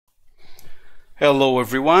Hello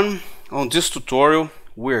everyone, on this tutorial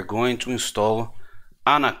we're going to install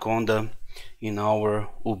Anaconda in our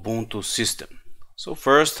Ubuntu system. So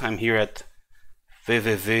first I'm here at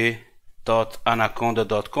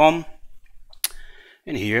www.anaconda.com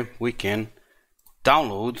and here we can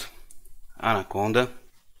download Anaconda,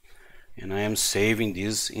 and I am saving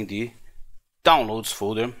this in the downloads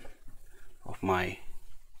folder of my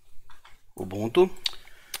Ubuntu.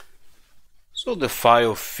 So the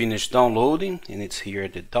file finished downloading and it's here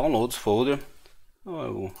at the downloads folder. So I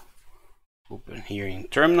will open here in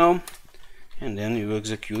terminal and then you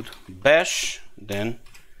execute bash, then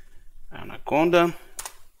Anaconda,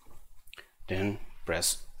 then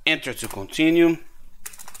press enter to continue.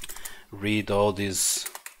 Read all these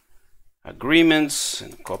agreements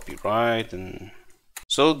and copyright. And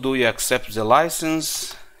so do you accept the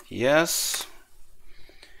license? Yes.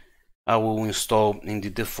 I will install in the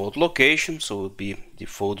default location, so it will be the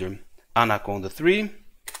folder Anaconda 3.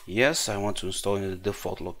 Yes, I want to install in the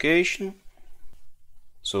default location.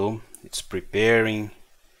 So it's preparing,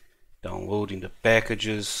 downloading the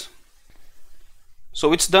packages.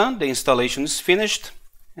 So it's done, the installation is finished,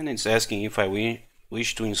 and it's asking if I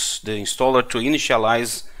wish to the installer to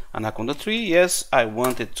initialize Anaconda 3. Yes, I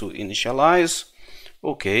want it to initialize.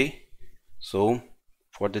 Okay, so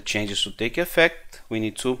for the changes to take effect, we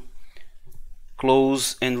need to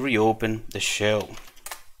close and reopen the shell.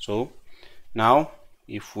 So now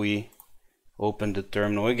if we open the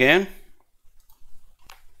terminal again,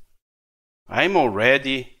 I'm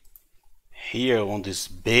already here on this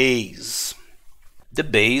base. The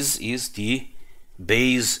base is the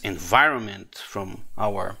base environment from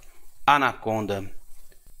our Anaconda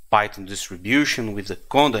Python distribution with the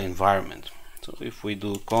Conda environment. So if we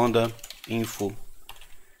do Conda info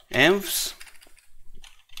envs,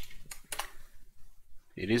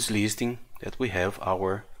 it is listing that we have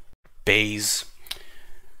our base.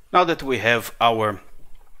 Now that we have our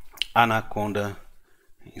Anaconda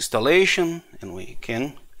installation, and we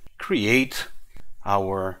can create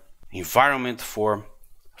our environment for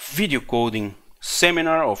video coding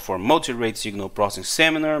seminar, or for multi-rate signal processing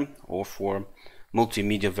seminar, or for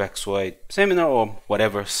multimedia VXY seminar, or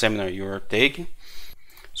whatever seminar you're taking.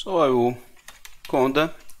 So I will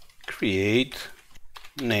Conda create,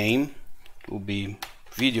 name will be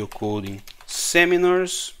video coding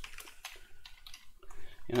seminars,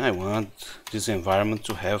 and I want this environment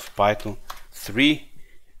to have Python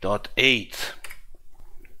 3.8.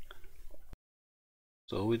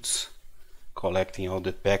 so it's collecting all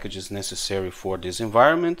the packages necessary for this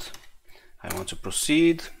environment. I want to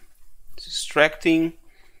proceed, it's extracting,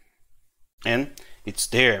 and it's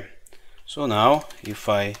there. So now if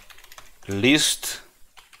I list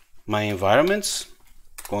my environments,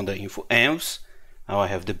 Conda info envs, now I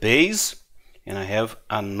have the base and I have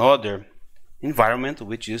another environment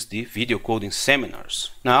which is the video coding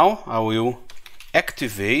seminars. Now I will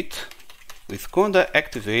activate with Conda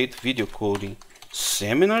activate video coding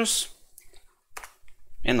seminars,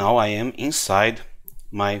 and now I am inside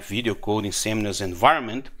my video coding seminars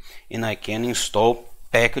environment, and I can install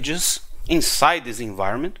packages inside this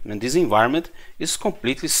environment, and this environment is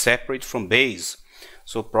completely separate from base.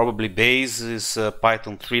 So probably base is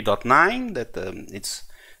Python 3.9, that it's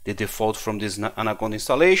the default from this Anaconda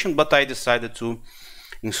installation, but I decided to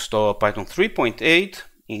install Python 3.8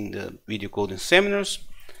 in the video coding seminars.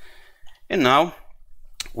 And now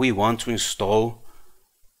we want to install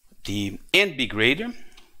the NBGrader.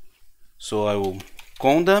 So I will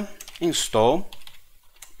Conda install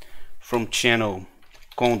from channel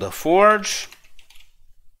Conda Forge,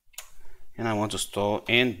 and I want to install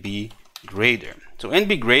NBGrader. So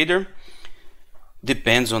NBGrader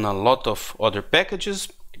depends on a lot of other packages,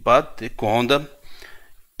 but the Conda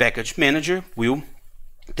package manager will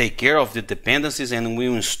take care of the dependencies and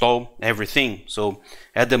will install everything. So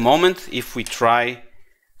at the moment, if we try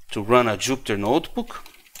to run a Jupyter notebook,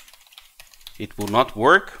 it will not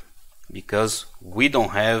work because we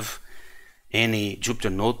don't have any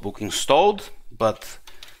Jupyter notebook installed, but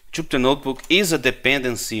Jupyter notebook is a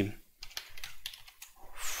dependency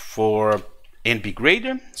for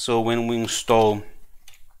NBGrader. So when we install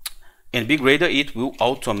NBGrader, it will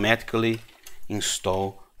automatically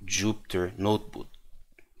install Jupyter notebook.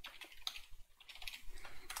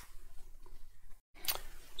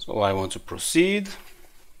 So I want to proceed.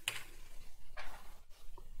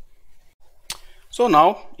 So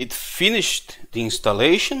now it finished the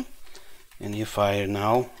installation, and if I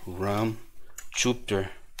now run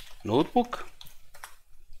Jupyter notebook,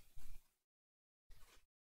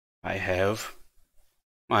 I have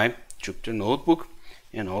my Jupyter notebook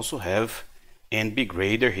and also have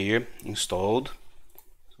NBGrader here installed.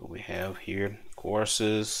 So we have here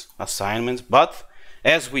courses, assignments, but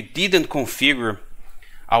as we didn't configure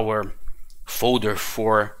our folder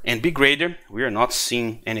for NBGrader, we are not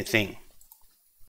seeing anything.